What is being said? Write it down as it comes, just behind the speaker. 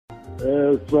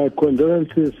My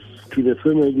condolences to the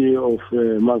family of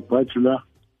Marc Batchelor,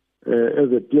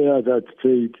 as a player that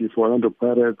played for Orlando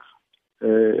Pirates,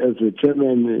 as the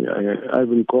chairman,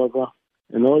 Ivan Cover,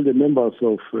 and all the members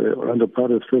of Orlando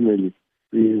Pirates family.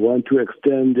 We want to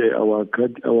extend our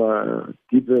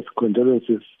deepest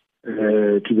condolences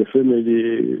to the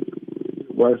family,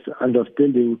 whilst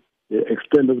understanding the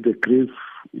extent of the grief.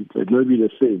 It might not be the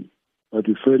same, but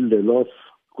we felt the loss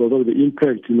because of the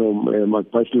impact,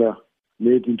 Marc Batchelor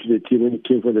made into the team when he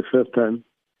came for the first time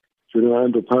to the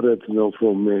Orlando Pirates,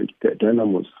 from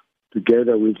Dynamos,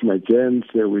 together with my gents,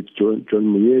 with John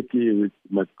Muyeti,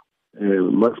 with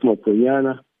Maximo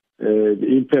Ponyana. The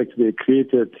impact they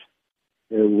created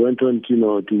went on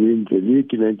to win the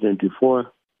league in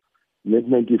 1994. In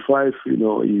 1995,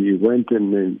 he went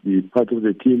and be part of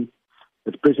the team,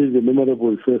 especially the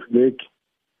memorable first leg,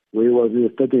 where he was in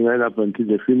the starting lineup until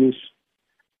the finish.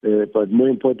 But more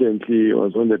importantly, he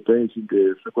was on the bench in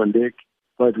the second leg.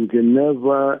 But we can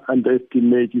never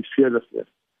underestimate his fearlessness,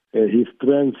 his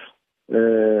strength.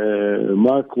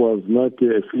 Marc was not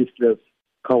a faceless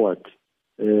coward.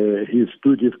 He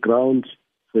stood his ground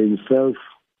for himself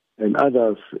and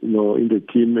others, in the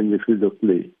team and the field of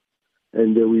play.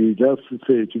 And we just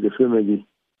say to the family,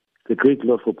 it's a great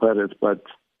loss for Pirates, but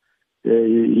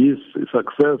his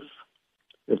success,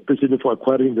 especially for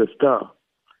acquiring the star,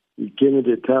 it came at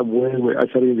a time when we're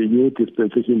ushering the new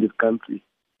dispensation in this country.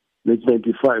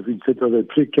 1995, it set as a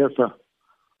precursor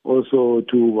also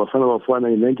to Bafana Bafana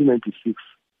in 1996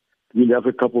 to win the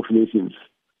Africa Cup of Nations.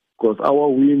 Because our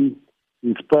win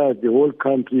inspired the whole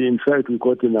country. In fact, we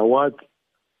got an award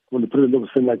from the president of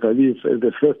Senegalese as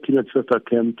the first team at first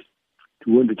attempt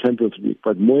to win the Champions League.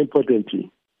 But more importantly,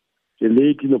 the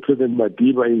late President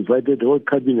Madiba invited the whole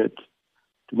cabinet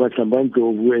to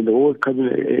Matlambanto and the whole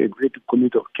cabinet, a great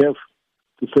committee of CAF,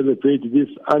 to celebrate this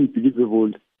unbelievable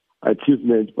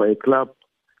achievement by a club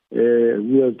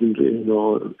who has been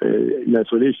in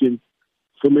isolation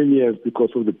so many years because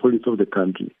of the policy of the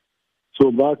country.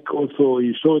 So Marc also,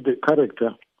 he showed the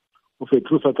character of a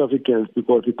true South African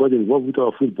because he got involved with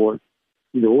our football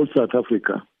in the whole South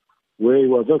Africa, where he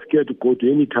was not scared to go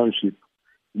to any township.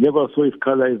 He never saw his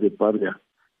color as a barrier.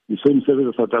 He saw himself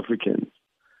as a South African.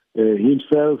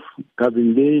 Himself,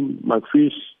 Gavin Lane,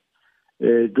 McFish,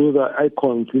 those are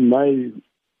icons in my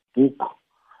book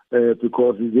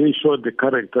because they showed the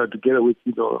character together with,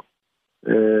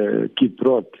 Kid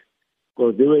Roth,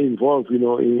 because they were involved,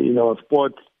 in our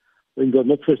sport when it was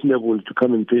not fashionable to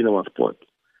come and play in our sport.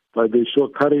 But they show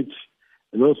courage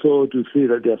and also to see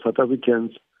that they are South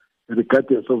Africans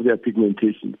regardless of their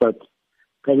pigmentation. But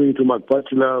coming to Marc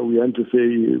Batchelor, we want to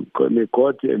say, may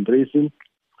God embrace him.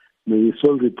 May his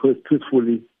soul repose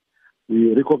peacefully.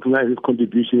 We recognize his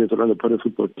contribution as Orlando Pirates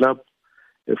Football Club,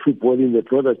 football in the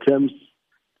broader terms,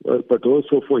 but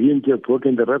also for him to have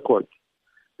broken the record,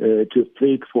 to have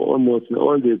played for almost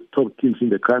all the top teams in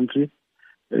the country,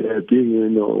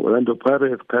 being Orlando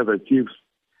Pirates, Kaizer Chiefs,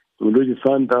 Mamelodi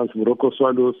Sundowns, Morocco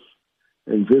Swallows,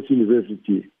 and West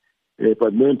University.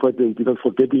 But more importantly, not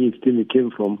forgetting his team he came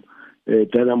from,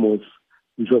 Dynamos,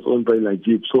 which was owned by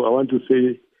Najib. So I want to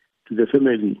say to the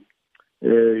family,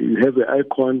 you have an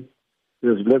icon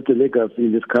who has left a legacy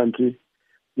in this country,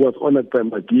 who was honored by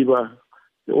Madiba,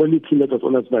 the only team that was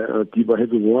honored by Madiba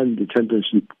having won the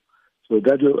championship. So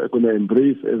that we're going to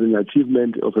embrace as an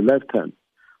achievement of a lifetime.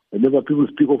 Whenever people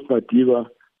speak of Madiba,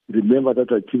 remember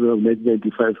that achievement of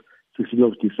 1995, 16th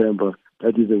of December.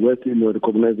 That is the West,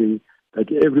 recognizing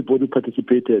that everybody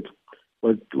participated.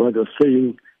 What was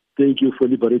saying, thank you for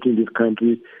liberating this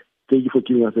country. Thank you for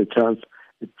giving us a chance.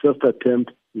 The first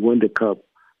attempt, we won the cup.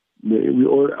 We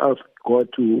all ask God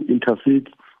to intercede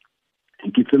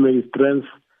and give family strength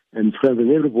and friends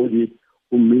and everybody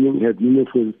who had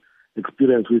meaningful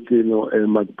experience with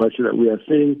Marc Batchelor. We are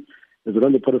saying, as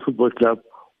Orlando Pirates Football Club,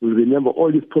 we remember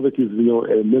all these positive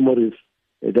memories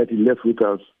that he left with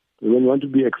us. When we want to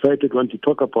be excited, want to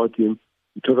talk about him,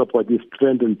 we talk about his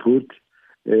strength and brute,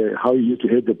 how he used to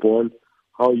hit the ball,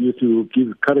 how he used to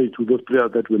give courage to those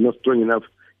players that were not strong enough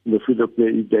in the field of play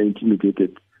if they're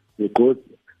intimidated. May God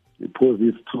pose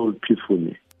this soul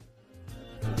peacefully.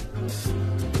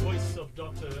 Voice of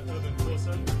Dr. Urban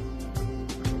Khosa.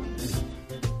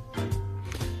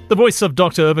 The voice of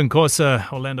Dr. Urban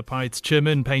Khosa, Orlando Pirates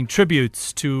chairman, paying tribute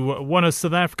to one of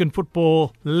South African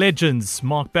football legends,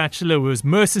 Marc Batchelor, who was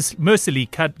mercilessly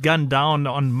gunned down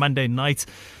on Monday night.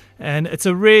 And it's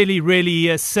a really,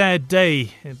 really sad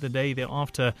day, the day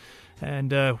thereafter,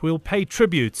 And we'll pay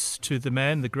tributes to the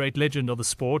man, the great legend of the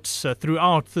sport,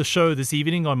 throughout the show this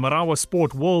evening on Marawa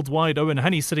Sport Worldwide. Owen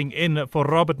Honey sitting in for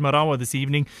Robert Marawa this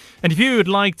evening. And if you would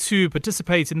like to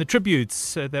participate in the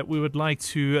tributes that we would like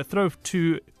to throw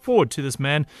forward to this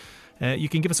man, you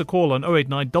can give us a call on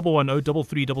 089 110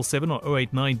 3377 or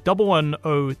 089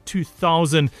 110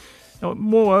 2000.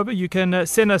 Moreover, you can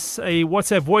send us a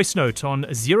WhatsApp voice note on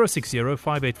 060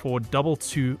 584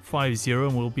 2250,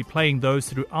 and we'll be playing those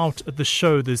throughout the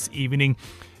show this evening.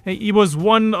 He was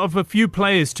one of a few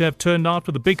players to have turned out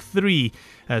for the big three: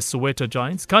 Soweto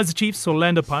Giants, Kaizer Chiefs,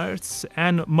 Orlando Pirates,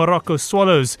 and Morocco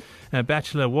Swallows.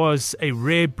 Batchelor was a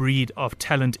rare breed of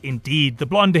talent indeed. The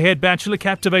blonde-haired Batchelor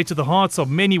captivated the hearts of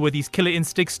many with his killer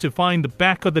instincts to find the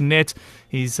back of the net.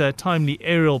 His timely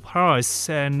aerial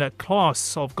prowess and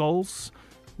class of goals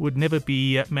would never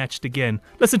be matched again.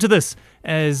 Listen to this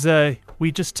as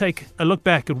we just take a look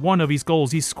back at one of his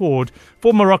goals he scored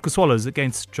for Morocco Swallows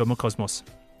against Jomo Cosmos.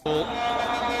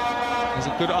 Has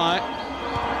a good eye.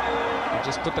 I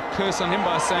just put the curse on him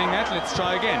by saying that. Let's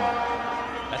try again.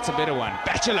 That's a better one.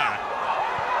 Batchelor.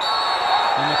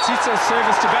 And Matsitsa's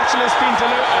service to Batchelor's been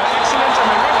excellent, and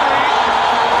the referee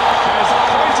has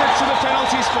pointed to the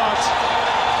penalty spot.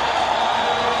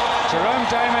 Jerome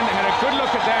Damon had a good look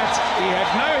at that. He had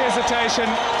no hesitation,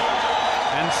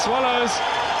 and Swallows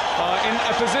are in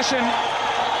a position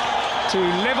to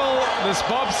level this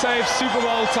Bob Safe Super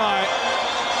Bowl tie.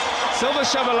 Silver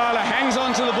Shabalala hangs on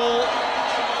to the ball,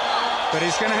 but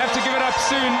he's going to have to give it up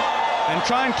soon and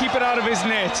try and keep it out of his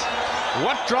net.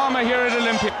 What drama here at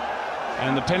Olympia.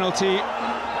 And the penalty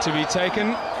to be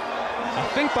taken, I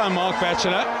think, by Marc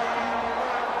Batchelor,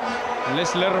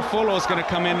 unless Lerafolo is going to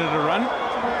come in at a run.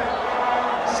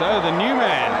 So the new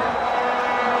man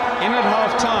in at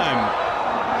half-time,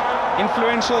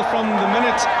 influential from the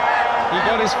minute he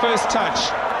got his first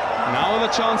touch. Now with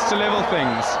a chance to level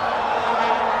things.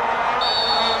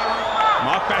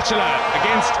 Marc Batchelor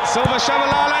against Silver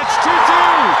Shabalala. It's 2-2.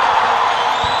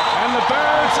 And the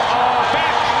Birds are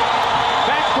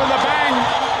back with a bang.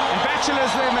 And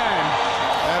Batchelor's their man.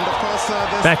 And of course,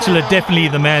 Batchelor definitely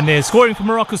the man there, scoring for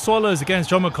Morocco Swallows against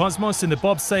Jomo Cosmos in the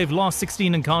Bob Save last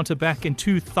 16 encounter back in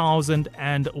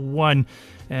 2001.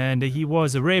 And he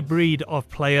was a rare breed of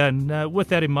player. And with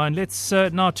that in mind, let's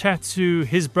now chat to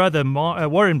his brother,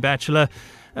 Warren Batchelor.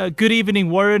 Good evening,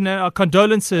 Warren. Our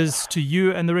condolences to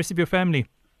you and the rest of your family.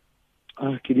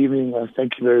 Good evening.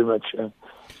 Thank you very much.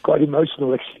 Quite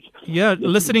emotional, actually. Yeah,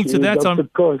 listening to that,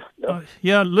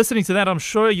 listening to that, I'm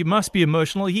sure you must be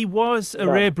emotional. He was a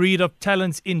rare breed of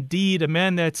talents indeed, a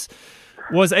man that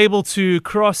was able to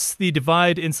cross the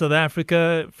divide in South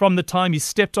Africa. From the time he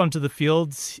stepped onto the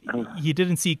fields, he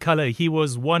didn't see colour. He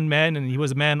was one man, and he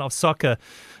was a man of soccer.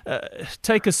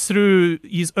 Take us through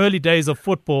his early days of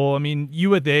football. I mean,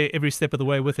 you were there every step of the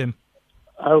way with him.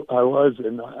 I was,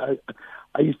 and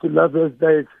I used to love those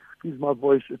days. Excuse my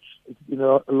voice, it's been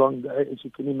a long day, as you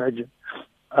can imagine.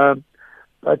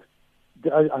 But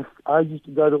I used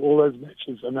to go to all those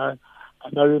matches, and I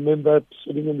remember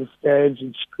sitting in the stands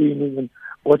and screaming and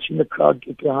watching the crowd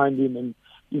get behind him, and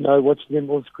watching them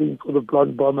all scream for the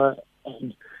blonde bomber,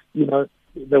 and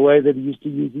the way that he used to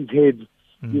use his head,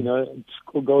 and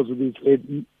score goals with his head.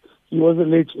 He was a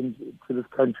legend to this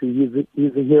country.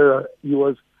 He's a hero. He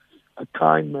was a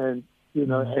kind man,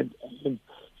 and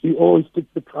he always took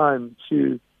the time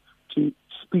to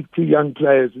speak to young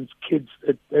players and kids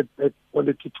that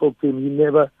wanted to talk to him.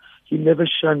 He never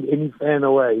shunned any fan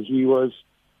away. He was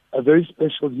a very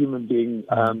special human being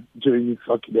during his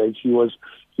soccer days. He was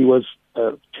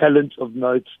a talent of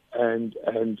note, and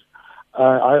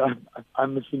I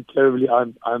miss him terribly.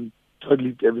 I'm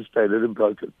totally devastated and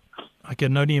broken. I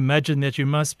can only imagine that you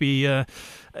must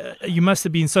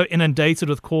have been so inundated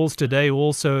with calls today.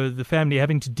 Also, the family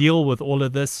having to deal with all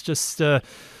of this. Just,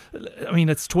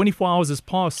 it's 24 hours has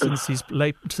passed since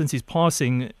his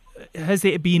passing. Has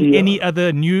there been any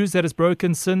other news that has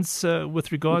broken since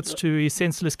with regards to his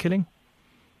senseless killing?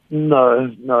 No.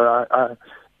 I'm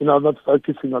not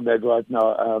focusing on that right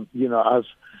now.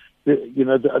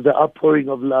 The outpouring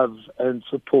of love and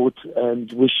support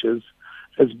and wishes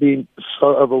has been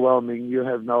so overwhelming. You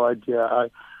have no idea.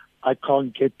 I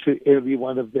can't get to every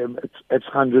one of them. It's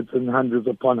hundreds and hundreds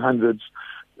upon hundreds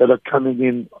that are coming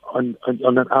in on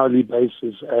an hourly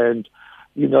basis, and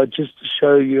just to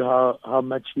show you how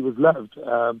much he was loved.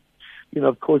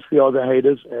 Of course, we are the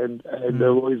haters, and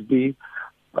there will always be,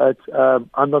 but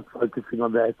I'm not focusing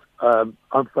on that.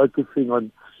 I'm focusing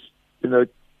on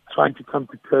trying to come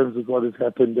to terms with what has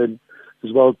happened, and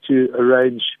as well to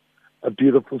arrange a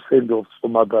beautiful send-off for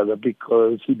my brother,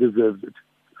 because he deserves it.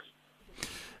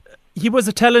 He was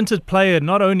a talented player,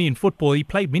 not only in football. He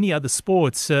played many other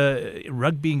sports,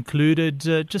 rugby included.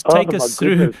 Just take us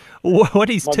through what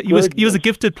he was a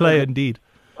gifted player indeed.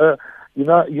 You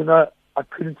know, I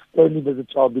couldn't stand him as a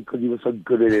child because he was so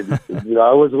good at everything.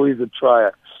 I was always a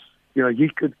trier.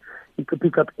 He could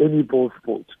pick up any ball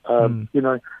sport.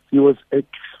 He was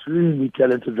extremely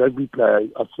talented rugby player,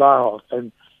 a fly half,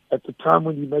 and at the time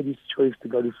when he made his choice to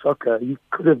go to soccer, he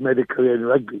could have made a career in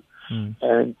rugby.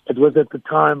 And it was at the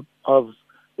time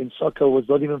when soccer was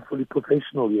not even fully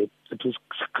professional yet. It was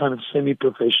kind of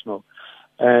semi-professional.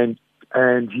 And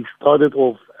he started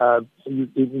off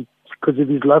because of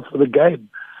his love for the game.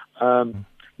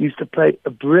 He used to play a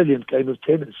brilliant game of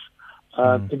tennis.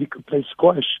 And he could play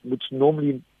squash, which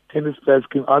normally tennis players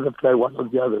can either play one or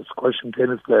the other, squash and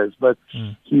tennis players. But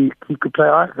he could play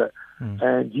either.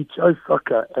 And he chose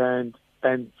soccer, and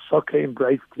soccer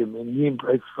embraced him, and he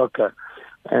embraced soccer.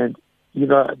 And,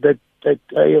 that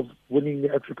day of winning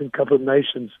the African Cup of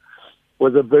Nations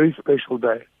was a very special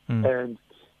day. And,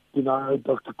 I heard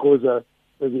Dr. Khoza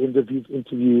at the end of his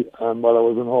interview while I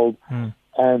was on hold.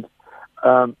 And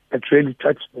it really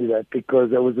touched me, that, because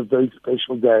that was a very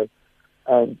special day.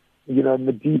 And,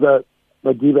 Madiba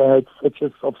had such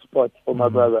a soft spot for my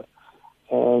brother.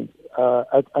 And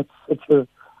it's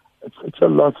such a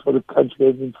loss for the country.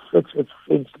 I mean, such a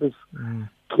senseless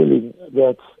killing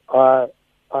that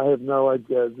I have no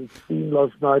idea. The scene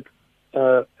last night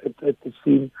at the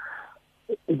scene,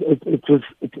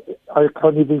 I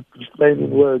can't even explain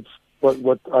in words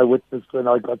what I witnessed when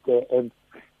I got there, and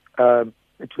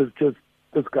it was just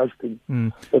disgusting.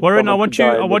 Warren, I want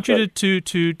you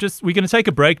to just, we're going to take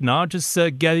a break now, just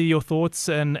gather your thoughts,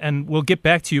 and we'll get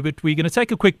back to you, but we're going to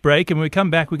take a quick break, and when we come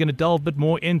back, we're going to delve a bit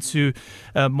more into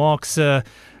Marc's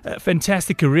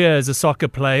fantastic career as a soccer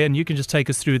player, and you can just take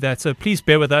us through that. So please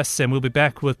bear with us, and we'll be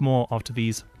back with more after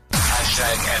these.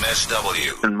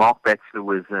 #MSW. And Marc Batchelor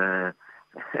was an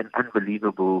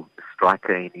unbelievable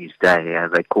striker in his day.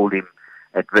 They called him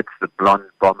at Wits the Blonde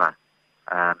Bomber.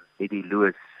 Eddie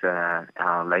Lewis,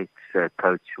 our late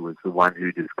coach, was the one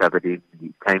who discovered him.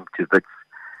 He came to Wits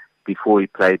before he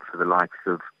played for the likes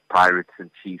of Pirates and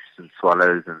Chiefs and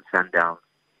Swallows and Sundowns.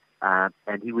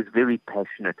 And he was very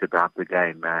passionate about the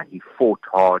game. He fought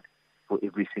hard for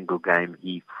every single game.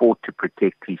 He fought to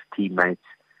protect his teammates.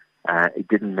 It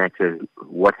didn't matter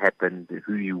what happened,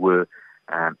 who you were.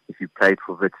 If you played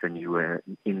for Wits and you were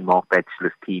in Marc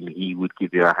Batchelor's team, he would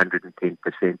give you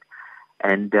 110%.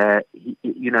 And, a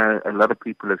lot of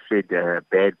people have said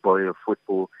bad boy of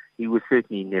football. He was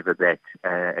certainly never that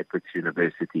at Wits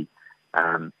University.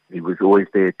 He was always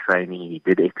there training. He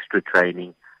did extra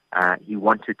training. He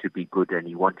wanted to be good, and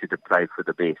he wanted to play for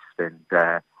the best. And,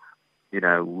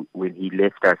 when he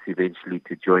left us eventually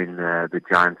to join the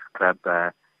Giants Club,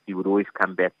 he would always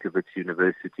come back to Wits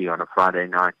University on a Friday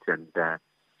night and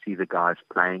see the guys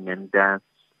playing. And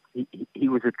he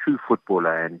was a true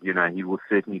footballer, and, he will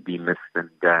certainly be missed. And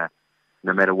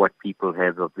no matter what people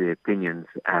have of their opinions,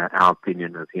 our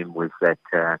opinion of him was that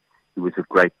he was a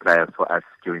great player for us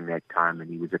during that time, and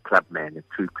he was a club man, a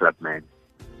true club man.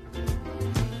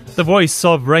 The voice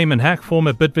of Raymond Hack,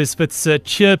 former Bidvest Wits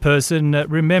chairperson,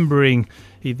 remembering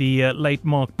the late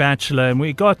Marc Batchelor. And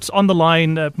we got on the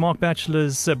line Marc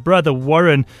Batchelor's brother,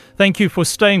 Warren. Thank you for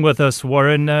staying with us,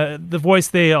 Warren. The voice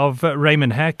there of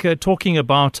Raymond Hack, talking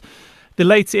about the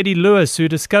late Eddie Lewis, who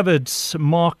discovered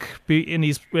Marc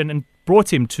and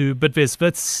brought him to Bidvest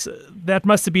Wits. That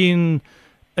must have been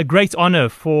a great honour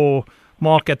for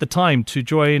Marc at the time to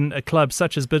join a club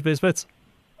such as Bidvest Wits.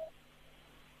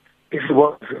 Yes, it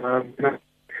was.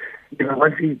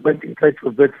 Once he played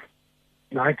for Wits,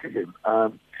 ignited him.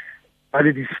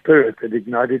 Ignited his spirit. It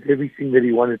ignited everything that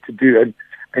he wanted to do.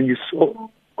 And you saw,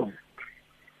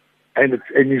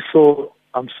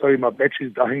 I'm sorry, my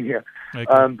battery's dying here.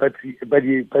 Okay. But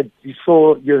you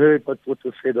heard what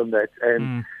was said on that.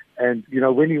 And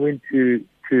when he went to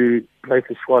play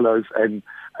for Swallows and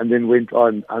then went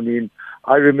on, I mean,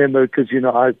 I remember because,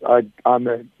 I'm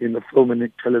in the film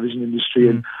and television industry,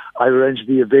 and I arranged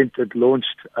the event that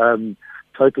launched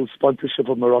total sponsorship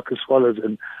of Marawa Swallows,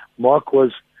 and Marc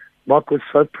was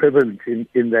so prevalent in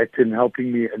that, in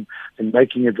helping me and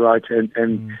making it right, and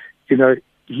he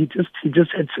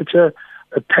just had such a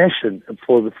passion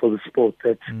for the sport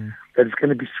that is going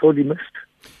to be sorely missed.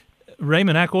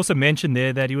 Raymond Hack also mentioned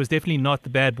there that he was definitely not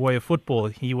the bad boy of football.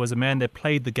 He was a man that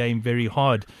played the game very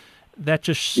hard. That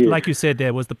just, like you said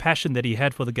there, was the passion that he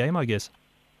had for the game, I guess.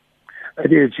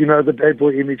 It is. The bad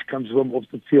boy image comes from off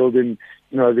the field, and,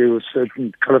 there were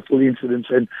certain colourful incidents,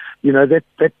 and, that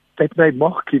made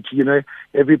Marc it.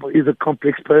 Everybody is a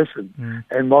complex person,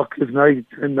 and Marc is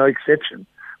no exception.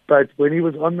 But when he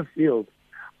was on the field,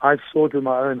 I saw it with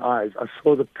my own eyes. I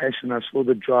saw the passion. I saw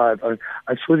the drive.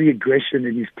 I saw the aggression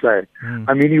in his play.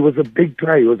 I mean, he was a big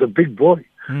player. He was a big boy,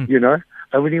 you know.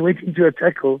 And when he went into a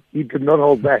tackle, he did not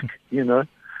hold back, you know.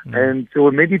 And there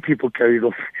were many people carried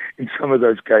off in some of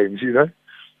those games, you know.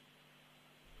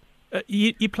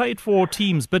 He played for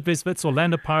teams, Bidvest Wits,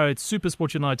 Orlando Pirates,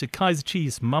 SuperSport United, Kaizer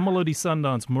Chiefs, Mamelodi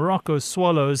Sundowns, Morocco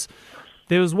Swallows.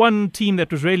 There was one team that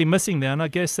was really missing there, and I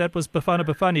guess that was Bafana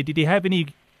Bafana. Did he have any,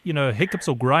 hiccups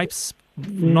or gripes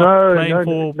not playing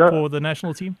for the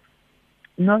national team?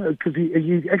 No, because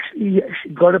he actually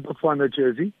got a Bafana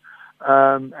jersey,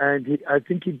 and I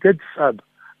think he did sub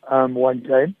one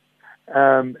game.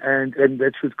 And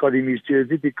that's what's got him his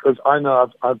jersey, because I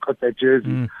know I've got that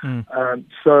jersey.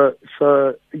 So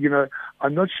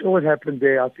I'm not sure what happened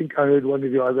there. I think I heard one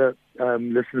of the other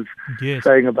listeners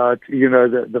saying about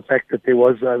the fact that there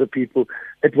was other people.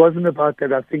 It wasn't about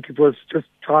that. I think it was just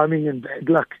timing and bad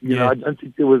luck. I don't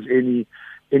think there was any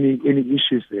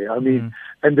issues there. I mean,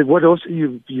 and what also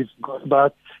you've got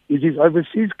about is his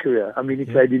overseas career. I mean, he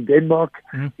played in Denmark,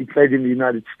 he played in the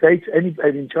United States, and he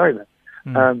played in China.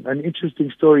 An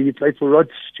interesting story, he played for Rod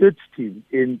Stewart's team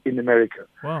in America.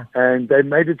 Wow. And they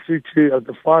made it through to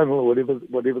the final, or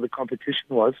whatever the competition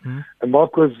was. And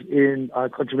Mark was I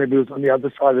can't remember, he was on the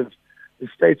other side of the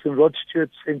States, and Rod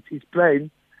Stewart sent his plane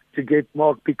to get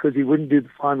Mark because he wouldn't do the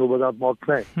final without Mark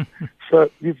playing. So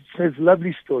there's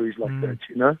lovely stories like that,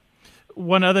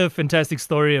 One other fantastic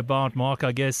story about Mark,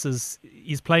 I guess, is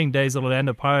his playing days at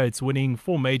Orlando Pirates, winning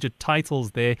 4 major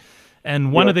titles there.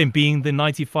 And one of them being the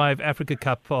 '95 Africa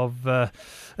Cup of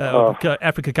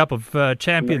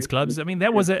Champions clubs. I mean,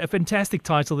 that was a fantastic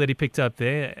title that he picked up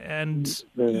there, and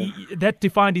that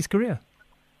defined his career.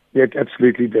 Yeah, it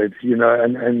absolutely did.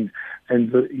 And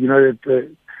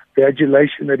the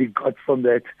adulation that he got from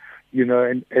that,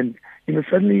 and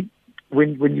suddenly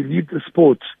when you leave the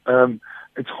sport,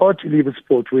 it's hard to leave a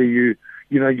sport where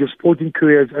your sporting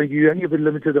careers, you only have a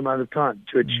limited amount of time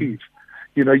to achieve.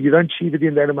 You don't achieve it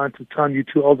in that amount of time. You're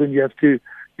too old, and you have to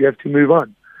move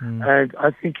on. And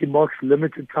I think in Mark's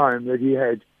limited time that he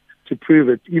had to prove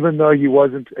it, even though he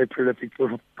wasn't a prolific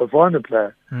Bafana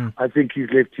player, I think he's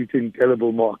left his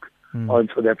indelible mark on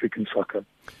South African soccer.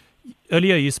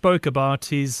 Earlier you spoke about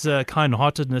his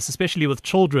kind-heartedness, especially with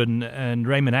children, and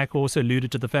Raymond Hack also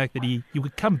alluded to the fact that he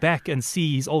would come back and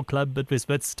see his old club, Bidvest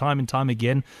Wits, time and time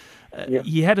again.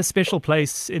 He had a special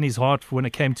place in his heart when it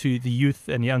came to the youth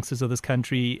and youngsters of this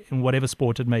country in whatever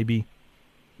sport it may be.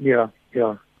 Yeah.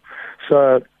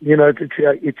 So,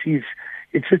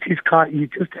 it's just his kind. He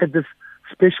just had this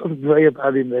special way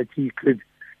about him that he could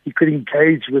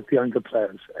engage with younger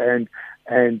players, and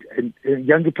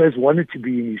younger players wanted to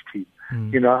be in his team.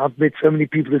 I've met so many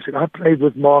people who said, I played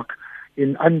with Mark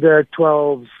in under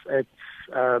 12s at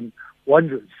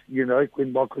Wanderers,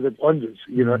 when Mark was at Wanderers,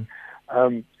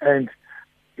 and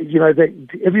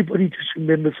everybody just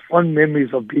remembers fond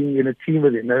memories of being in a team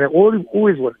with him, and they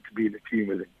always wanted to be in a team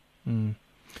with him.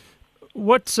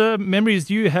 What memories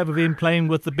do you have of him playing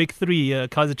with the big three,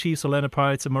 Kaizer Chiefs, Orlando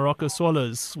Pirates, and Morocco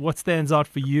Swallows? What stands out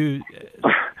for you?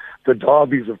 The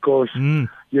derbies, of course. When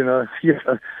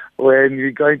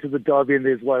you go into the derby and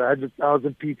there's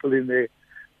 100,000 people in there,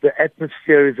 the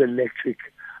atmosphere is electric.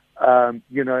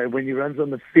 When he runs on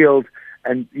the field,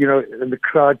 and and the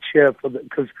crowd cheer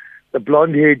because the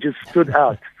blonde hair just stood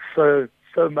out so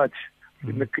much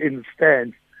in the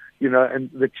stand, and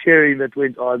the cheering that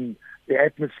went on, the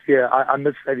atmosphere. I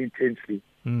miss that intensely.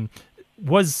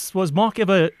 Was Mark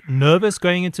ever nervous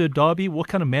going into a derby? What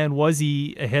kind of man was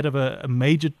he ahead of a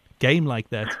major game like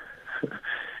that?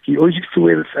 He always used to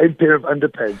wear the same pair of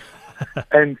underpants,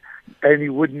 and he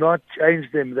would not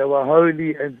change them. They were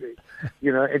holy, and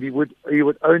and he would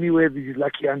only wear these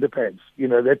lucky underpants.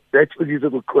 That was his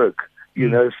little quirk.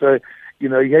 So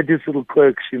he had these little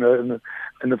quirks. And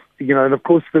of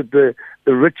course the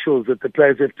rituals that the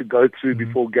players have to go through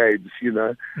before games.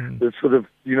 The sort of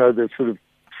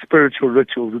spiritual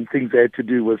rituals and things they had to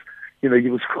do was, he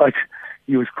was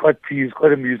quite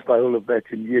amused by all of that,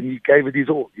 and he gave it his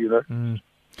all.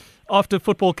 After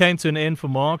football came to an end for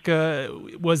Mark,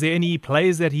 was there any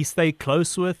players that he stayed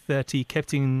close with, that he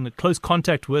kept in close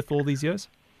contact with all these years?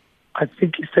 I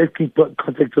think he stayed in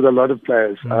contact with a lot of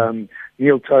players.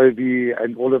 Neil Tovey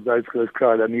and all of those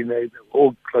crowd. I mean, they're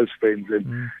all close friends.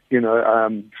 And,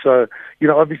 so,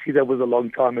 obviously that was a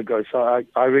long time ago. So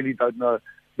I really don't know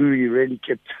who he really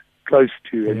kept close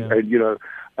to and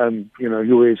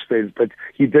who were his friends. But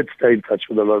he did stay in touch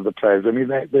with a lot of the players. I mean,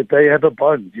 they have a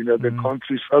bond. They've gone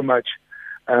through so much,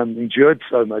 endured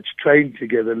so much, trained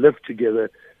together, lived together,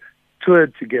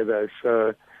 toured together.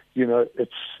 So,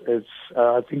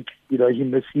 I think, he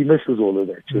misses all of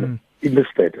that, He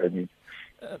missed that, I mean.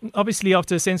 Obviously,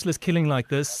 after a senseless killing like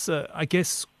this, I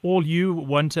guess all you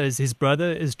want as his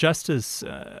brother is justice.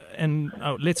 And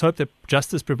let's hope that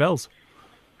justice prevails.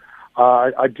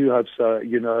 I do hope so.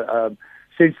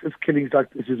 Senseless killings like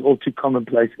this is all too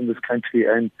commonplace in this country,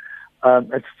 and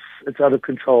it's out of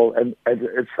control, and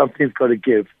it's something's got to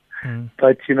give.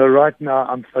 But right now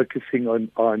I'm focusing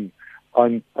on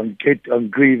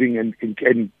grieving and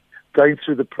going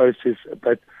through the process.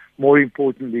 But more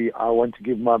importantly, I want to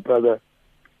give my brother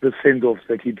the send-off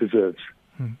that he deserves.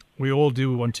 We all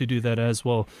do want to do that as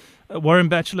well. Warren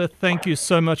Batchelor, thank you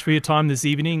so much for your time this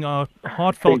evening. Our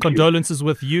heartfelt condolences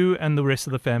with you and the rest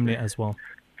of the family as well.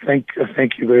 Thank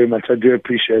you very much. I do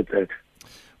appreciate that.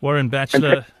 Warren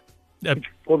Batchelor.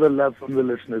 For the love from the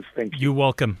listeners, thank you.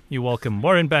 You're welcome.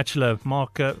 Warren Batchelor,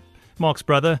 Marc's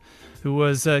brother, who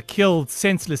was killed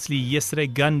senselessly yesterday,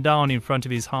 gunned down in front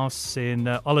of his house in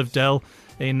Olivedale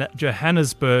in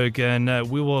Johannesburg, and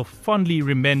we will fondly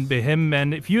remember him.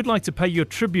 And if you'd like to pay your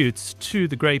tributes to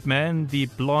the great man, the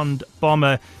blonde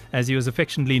bomber, as he was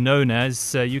affectionately known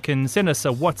as, you can send us a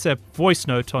WhatsApp voice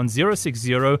note on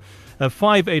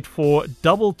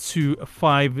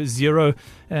 060-584-2250,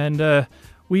 and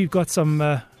we've got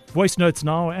some voice notes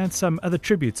now and some other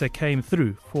tributes that came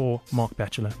through for Marc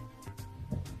Batchelor.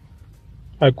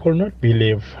 I could not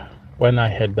believe when I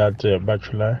heard that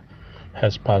Batchelor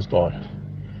has passed on.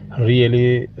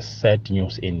 Really sad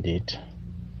news indeed.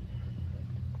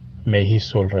 May his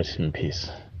soul rest in peace.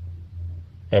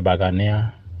 A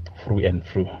Baganeer through and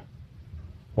through.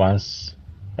 Once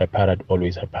a pirate,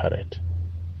 always a pirate.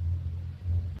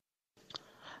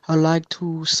 I'd like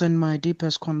to send my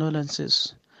deepest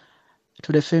condolences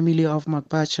to the family of Marc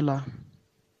Batchelor.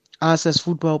 Us as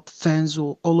football fans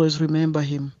will always remember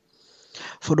him.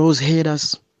 For those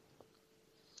haters,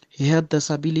 he had this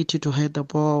ability to hit the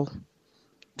ball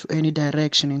to any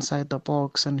direction inside the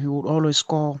box, and he would always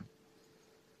score.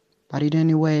 But in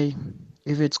any way,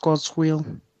 if it's God's will,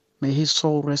 may his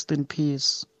soul rest in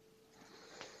peace.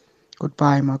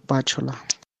 Goodbye, Marc Batchelor.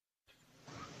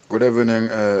 Good evening,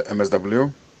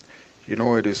 MSW.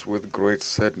 It is with great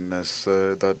sadness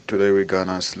that today we're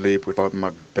gonna sleep without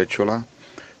Marc Batchelor.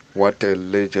 What a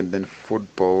legend in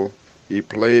football. He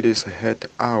played his head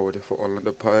out for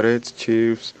Orlando Pirates,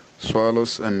 Chiefs,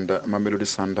 Swallows, and Mamelodi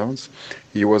Sundowns.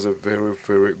 He was a very,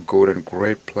 very good and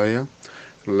great player.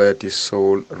 Let his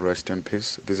soul rest in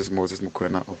peace. This is Moses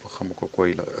Mukwena of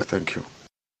Khamukokwaila. Thank you.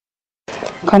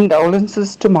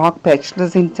 Condolences to Marc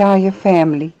Batchelor's entire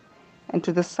family and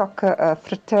to the soccer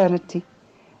fraternity.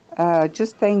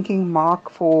 Just thanking Marc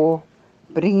for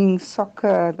bringing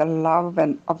soccer, the love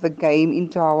of the game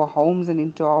into our homes and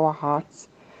into our hearts.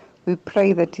 We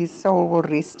pray that his soul will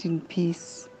rest in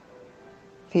peace.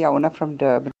 Fiona from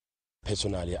Durban.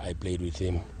 Personally, I played with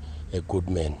him, a good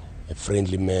man, a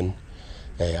friendly man,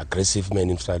 an aggressive man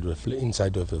inside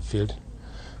of the field.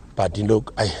 But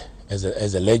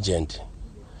as a legend,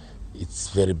 it's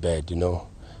very bad,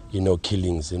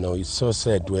 killings. It's so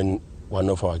sad when one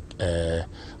of our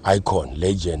icon,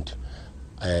 legend,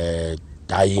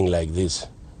 dying like this.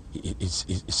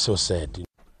 It's so sad.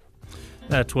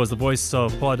 That was the voice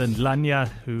of Pardon Lanya,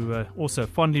 who also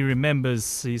fondly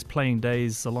remembers his playing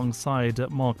days alongside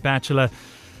Marc Batchelor.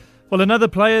 Well, another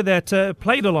player that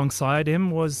played alongside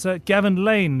him was Gavin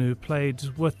Lane, who played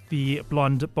with the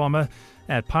Blonde Bomber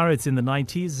at Pirates in the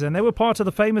 90s, and they were part of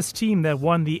the famous team that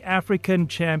won the African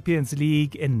Champions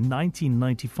League in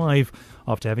 1995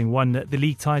 after having won the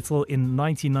league title in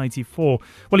 1994.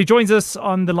 Well, he joins us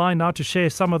on the line now to share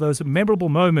some of those memorable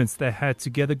moments they had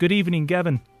together. Good evening,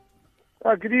 Gavin.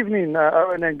 Good evening,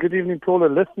 Owen, and good evening to all the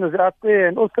listeners out there.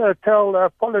 And also tell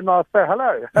Paul and I say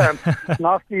hello.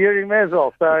 Nice to hear him as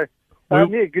well. So,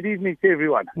 good evening to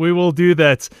everyone. We will do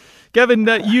that. Gavin,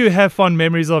 you have fond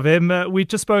memories of him. We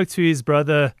just spoke to his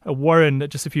brother, Warren,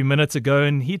 just a few minutes ago,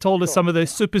 and he told us some of the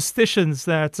superstitions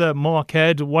that Marc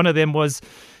had. One of them was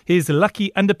his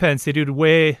lucky underpants that he would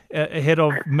wear ahead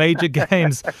of major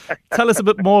games. Tell us a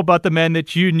bit more about the man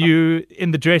that you knew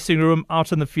in the dressing room,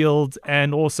 out on the field,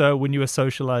 and also when you were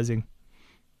socializing.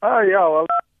 Oh, yeah, well,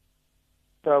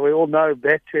 so we all know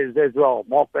Batch as well.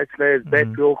 Marc Batchelor is Batch.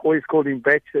 We always called him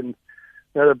Batch, and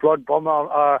the Blonde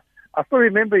Bomber. I still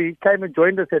remember he came and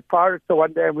joined us at Pirates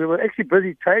one day, and we were actually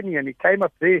busy training, and he came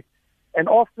up there. And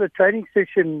after the training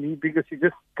session, because he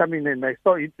just come in and they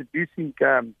started introducing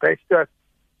Batch to us,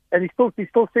 and he still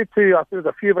said to, I think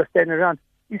a few of us standing around,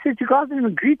 he said, "You guys didn't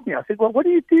even greet me." I said, "Well, what do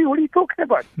you do? What are you talking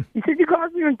about?" He said, "You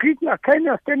guys didn't even greet me. I came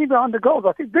here, standing behind the goals."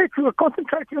 I said, "Batch, we were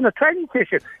concentrating on the training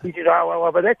session." He said, "Oh,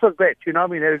 well, but that was Batch." You know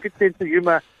what I mean? He had a good sense of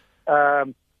humour.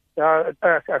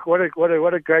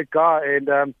 What a great guy. And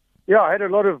I had a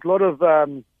lot of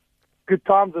good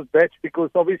times with Batch, because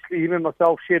obviously him and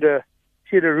myself shared a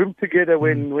room together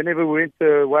whenever we went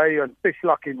away, and especially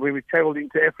like when we travelled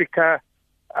into Africa.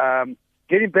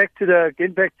 Getting back to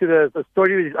the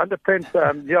story with his underpants,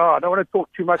 I don't want to talk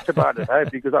too much about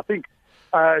it, because I think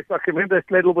I can remember this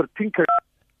little bit of tinker.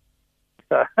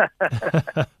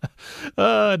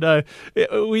 Oh no,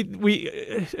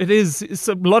 it is.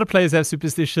 A lot of players have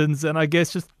superstitions, and I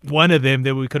guess just one of them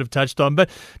that we could have touched on. But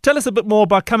tell us a bit more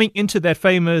about coming into that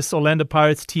famous Orlando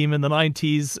Pirates team in the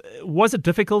 90s. Was it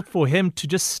difficult for him to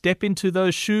just step into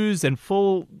those shoes and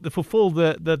fulfill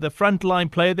the frontline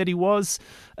player that he was?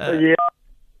 Yeah,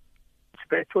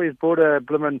 Batchelor has brought a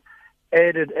bloomin'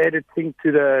 added thing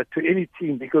to any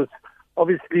team, because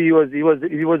obviously he was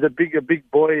a big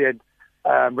boy, and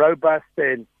robust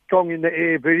and strong in the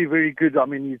air, very, very good. I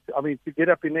mean, to get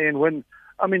up in there and win.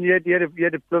 I mean, you had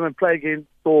to play against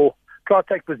or try to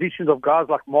take positions of guys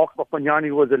like Marc Batchelor,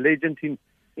 who was a legend in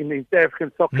South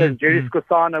African soccer, and Jerry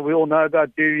Skosana. We all know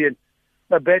about Jerry and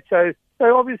Batch. So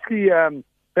obviously,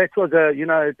 Batch was a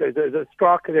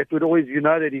striker that would always,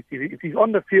 that if he's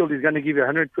on the field, he's going to give you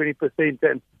 120%,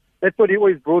 and that's what he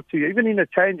always brought to you. Even in the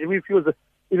change, if he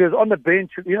was on the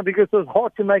bench, because it was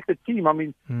hard to make the team. I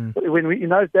mean, when in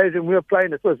those days when we were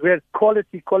playing, we had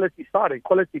quality side and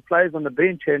quality players on the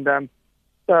bench, and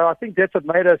so I think that's what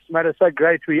made us so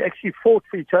great. We actually fought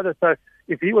for each other. So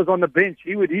if he was on the bench,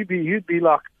 he'd be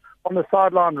like on the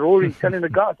sideline roaring, telling the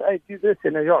guys, "Hey, do this,"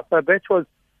 and So Batch was,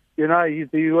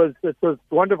 it was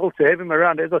wonderful to have him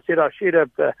around. As I said, I shared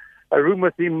a room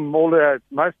with him most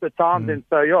of the time, and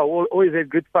so always had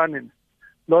good fun and.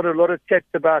 A lot of chats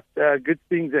about good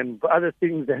things and other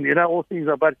things, and all things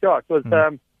about it was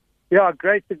a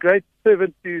great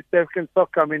servant to South African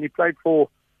soccer. I mean, he played for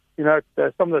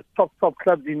some of the top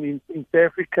clubs in South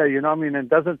Africa.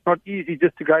 And it's not easy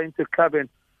just to go into a club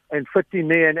and fit in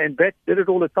there, and Batch did it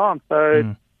all the time.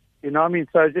 So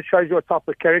so it just shows you what type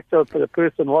of character the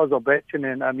person was, or Batch.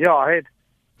 And I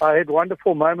had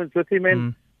wonderful moments with him,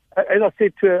 and as I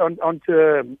said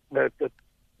onto the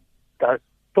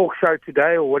talk show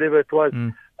today or whatever it was,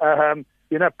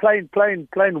 playing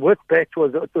with Batch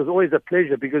was always a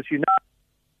pleasure, because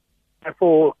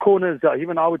for corners,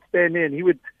 even I would stand there and he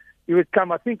would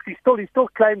come. I think he still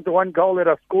claims the one goal that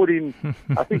I scored in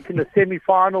I think in the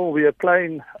semi-final. We were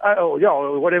playing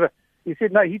or whatever. He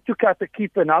said no, he took out the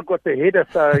keeper and I got the header.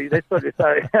 So that's what they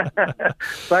say.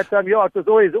 But it was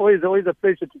always a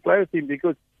pleasure to play with him,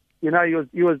 because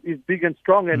he's big and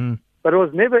strong, and but it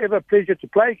was never ever a pleasure to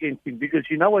play against him, because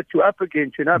you know what you're up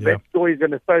against. Batchelor is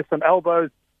going to throw some elbows.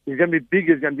 He's going to be big.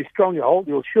 He's going to be strong.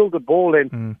 You'll shield the ball,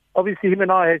 and obviously him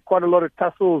and I had quite a lot of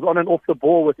tussles on and off the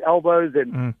ball with elbows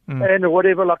and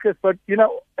whatever like this. But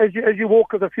as you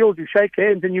walk on the field, you shake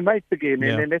hands and you mates again,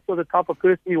 and that's what the type of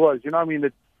person he was.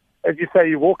 As you say,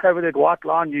 you walk over that white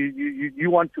line, you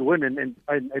want to win, and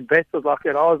Batch was like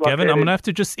that. I was like Gavin, that. I'm going to have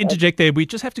to just interject there. We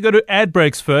just have to go to ad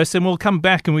breaks first, and we'll come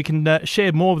back and we can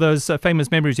share more of those famous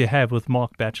memories you have with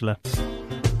Marc Batchelor.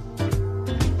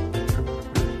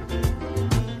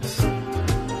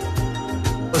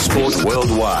 Sport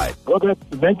Worldwide. Robert,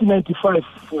 1995,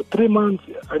 for 3 months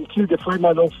until the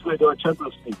final of the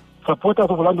Champions League. Supporters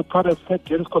of Orlando Pirates said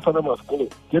Jerry Skosana must go.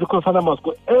 Jerry Skosana must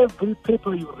go. Every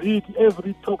paper you read,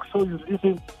 every talk show you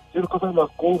listen, Jerry Skosana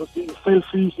must go. He's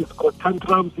selfish, he's got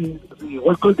tantrums, he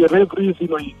welcomes the referees, he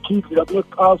kicks, he does not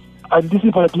pass. And this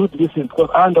is what I not listen, because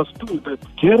I understood that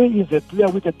Jerry is a player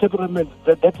with a temperament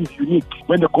that is unique.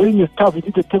 When the going is tough, he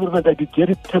needs a temperament like the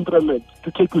Jerry temperament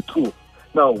to take you through.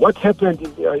 Now, what happened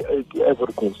in the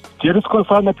Ivory Coast? Jerry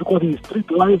Skosana, because he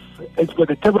street life and got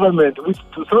a temperament, which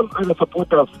to some other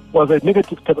supporters was a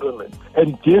negative temperament.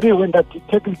 And Jerry, when that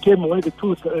tackle came where the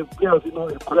two players,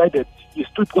 collided, he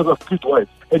stood because of street life,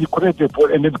 and he corrected the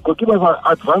ball. And then the goalkeepers are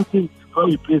advancing how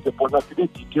he plays the ball. Now, today,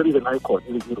 Jerry is an icon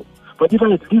in the Euro. But if I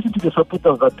listen to the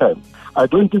supporters that time, I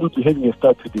don't think we'll be having a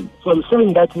start today. So I'm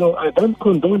saying that, I don't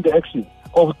condone the action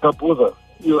of Taboza.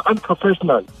 You're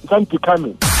unprofessional. It's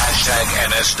unbecoming.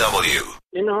 #NSW.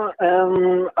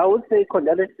 I would say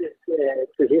condolences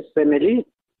to his family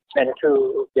and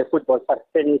to the football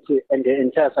fraternity and the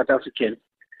entire South African.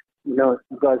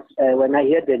 Because when I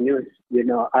hear the news,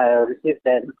 I received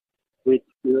them with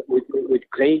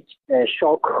great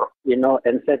shock,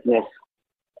 and sadness,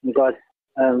 because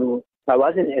I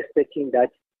wasn't expecting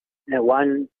that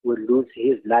one would lose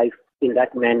his life in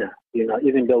that manner.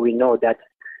 Even though we know that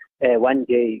one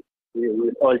day we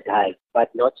will all die, but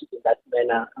not in that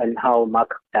manner and how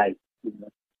Marc died.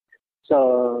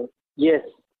 So yes,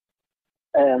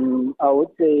 I would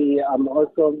say I'm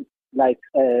also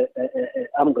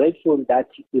I'm grateful that,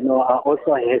 I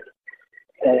also had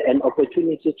an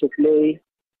opportunity to play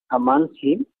amongst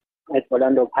him at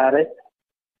Orlando Pirates.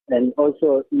 And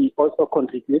also, he also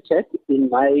contributed in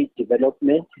my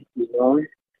development,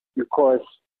 because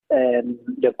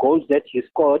the goals that he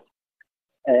scored,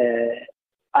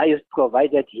 I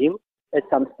provided him at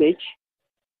some stage.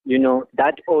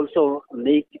 That also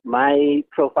made my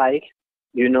profile,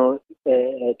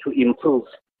 to improve,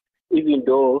 even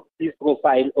though his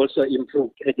profile also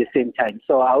improved at the same time.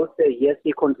 So I would say, yes,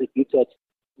 he contributed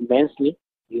immensely,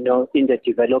 in the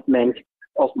development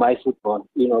of my football,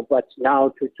 but now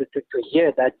to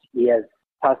hear that he has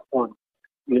passed on,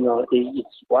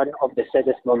 it's one of the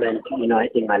saddest moments,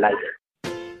 in my life.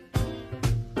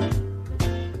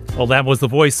 Well, that was the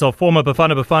voice of former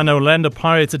Bafana Orlando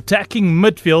Pirates attacking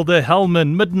midfielder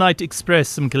Hellman Midnight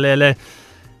Express Mkalele.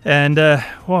 And,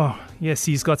 yes,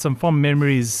 he's got some fond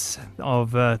memories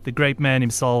of the great man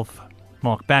himself,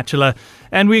 Marc Batchelor.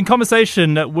 And we're in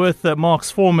conversation with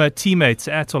Marc's former teammates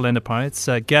at Orlando Pirates,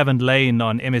 Gavin Lane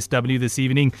on MSW this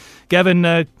evening.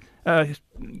 Gavin,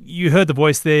 you heard the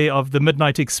voice there of the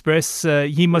Midnight Express.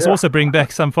 He must also bring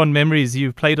back some fond memories.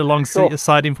 You've played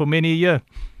alongside him for many a year.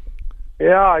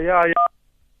 Yeah.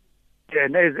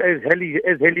 And as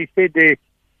Helly said there,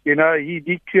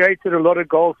 he created a lot of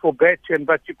goals for Batch,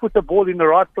 but you put the ball in the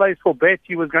right place for Batch,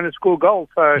 he was going to score goals.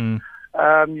 So,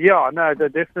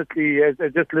 definitely, as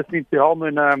just listening to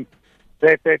Hellman,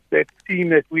 that team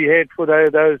that we had for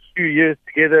those few years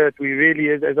together, we really,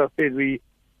 as I said, we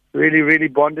really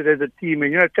bonded as a team.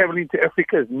 And, traveling to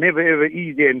Africa is never, ever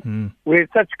easy. And we had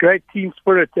such great team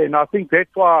spirit. And I think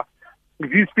that's why,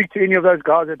 if you speak to any of those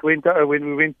guys that went when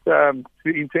we went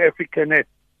into Africa, and that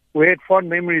we had fond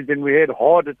memories, and it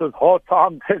was hard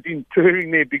times as in touring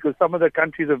there, because some of the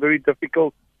countries are very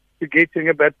difficult to get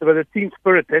in, but the team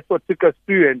spirit, that's what took us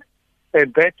through,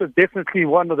 and Batch was definitely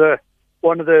one of the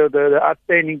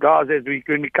outstanding guys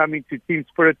when we come into team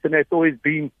spirit, and that's always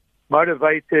been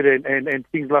motivated and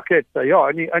things like that. So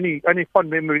only fond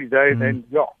memories there, and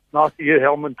nice to hear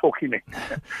Hellman talking there.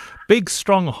 Big,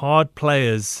 strong, hard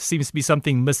players seems to be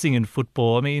something missing in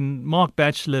football. I mean, Marc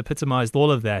Batchelor epitomized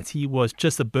all of that. He was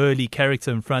just a burly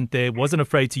character in front there, wasn't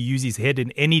afraid to use his head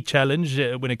in any challenge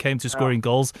when it came to scoring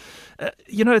goals.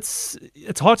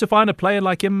 It's hard to find a player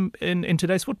like him in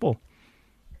today's football.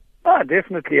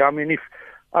 Definitely. I mean,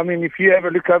 if you have a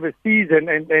look overseas and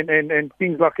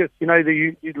things like this, a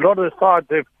lot of the sides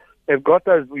have got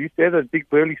those. We used to have those big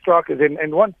burly strikers,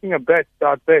 and one thing about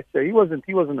Batch, he wasn't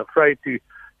afraid to,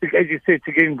 as you said,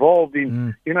 to get involved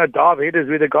in dive headers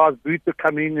where the guy's boots would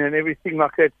come in and everything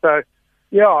like that. So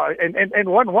and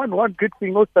one good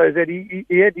thing also is that he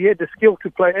had the skill to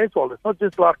play as well. It's not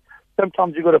just like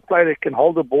sometimes you've got a player that can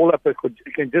hold the ball up,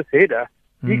 he can just header.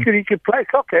 He could play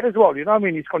soccer as well.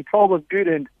 His control was good,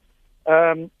 and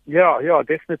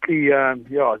definitely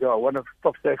one of the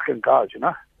top South African guys.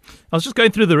 I was just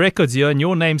going through the records here, and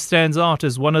your name stands out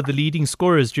as one of the leading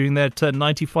scorers during that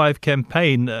 95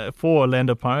 campaign for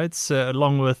Orlando Pirates,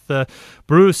 along with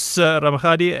Bruce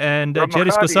Ramachadi and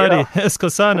Jerry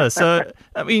Skosana. So,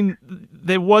 I mean,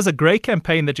 there was a great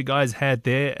campaign that you guys had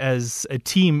there as a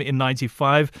team in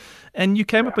 95, and you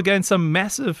came up against some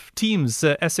massive teams,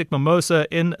 ASEC Mimosa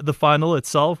in the final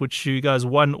itself, which you guys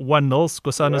won 1-0,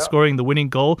 Skosana scoring the winning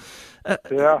goal.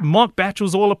 Marc Batch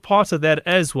was all a part of that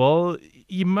as well.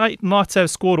 You might not have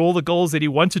scored all the goals that he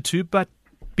wanted to, but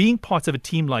being part of a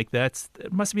team like that,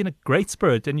 it must have been a great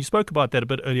spirit. And you spoke about that a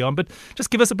bit early on, but just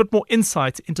give us a bit more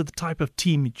insight into the type of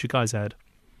team that you guys had.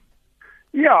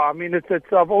 Yeah, I mean,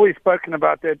 I've always spoken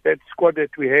about that squad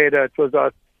that we had. It was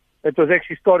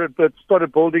actually started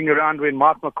building around when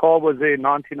Mark McCall was there in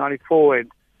 1994,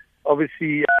 and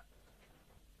obviously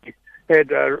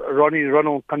had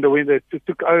Ronald Kandawinda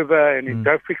took over, and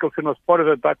Joe Frickelson was part of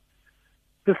it, but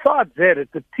besides that,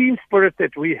 it's the team spirit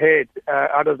that we had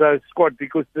out of those squads,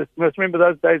 because must remember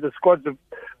those days the squads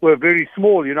were very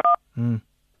small,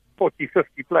 40,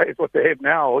 50 players, what they have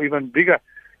now, or even bigger.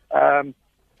 And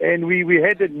we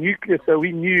had a nucleus, so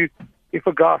we knew if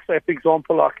a guy, say for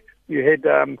example, like you had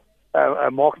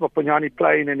Mark Maponyani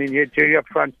playing, and then you had Jerry up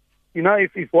front,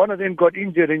 if one of them got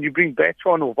injured and you bring Batch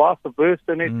on or vice versa,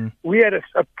 and we had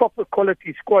a proper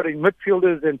quality squad in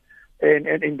midfielders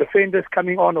and defenders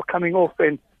coming on or coming off,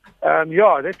 and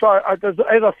that's why, as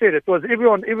I said, it was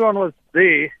everyone was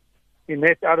there in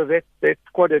that, out of that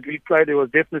squad that we played. They was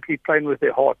definitely playing with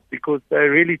their heart, because they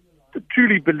really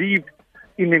truly believed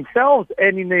in themselves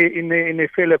and in their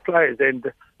fellow players, and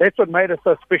that's what made us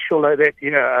so special. Like that,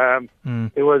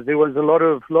 there was a lot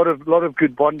of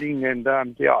good bonding, and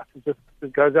it just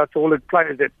goes out to all the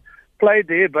players that played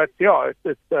there, but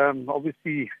it's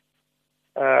obviously,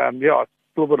 it's a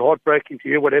little bit heartbreaking to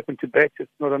hear what happened to Batch. It's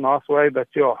not a nice way, but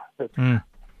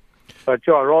But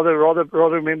rather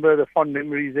remember the fond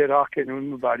memories that I can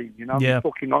remember about him. You know, I'm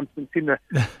talking nonsense in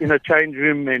the change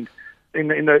room and in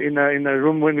the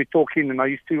room when we're talking. And I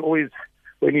used to always,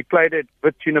 when he played at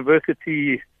Wits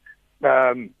University,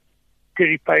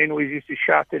 Terry Payne always used to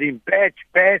shout at him,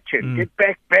 Batch, and get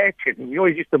back, Batch. And we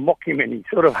always used to mock him, and he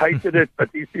sort of hated it, but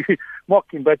he used to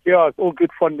mock him. But it's all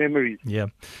good fond memories. Yeah.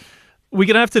 We're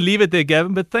going to have to leave it there,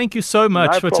 Gavin, but thank you so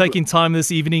much for taking time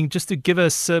this evening just to give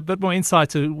us a bit more insight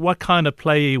to what kind of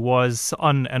play he was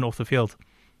on and off the field.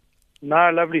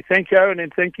 No, lovely. Thank you, Owen,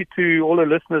 and thank you to all the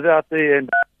listeners out there. And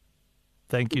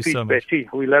thank you so much. Betty.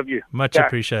 We love you. Much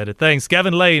appreciated. Thanks.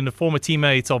 Gavin Lane, the former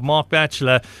teammate of Marc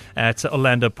Batchelor at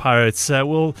Orlando Pirates.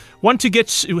 We'll want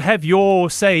to have your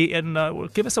say and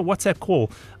give us a WhatsApp call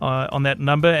on that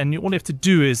number, and all you have to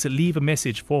do is leave a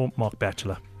message for Marc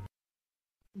Batchelor.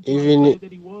 Evening,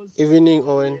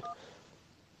 Owen.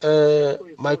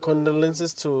 My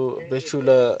condolences to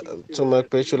Marc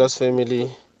Batchelor's family.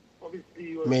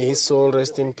 May his soul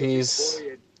rest in peace.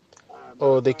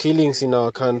 The killings in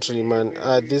our country, man.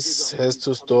 This has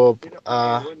to stop.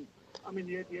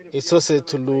 It's so sad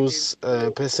to lose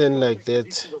a person like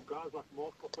that.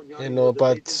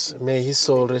 But may his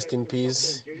soul rest in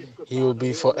peace. He will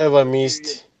be forever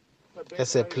missed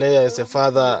as a player, as a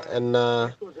father, and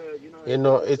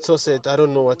it's so sad. I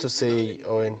don't know what to say,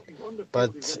 Owen,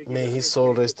 but may his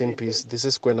soul rest in peace. This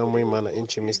is Kwena Moimana in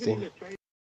Chimisting.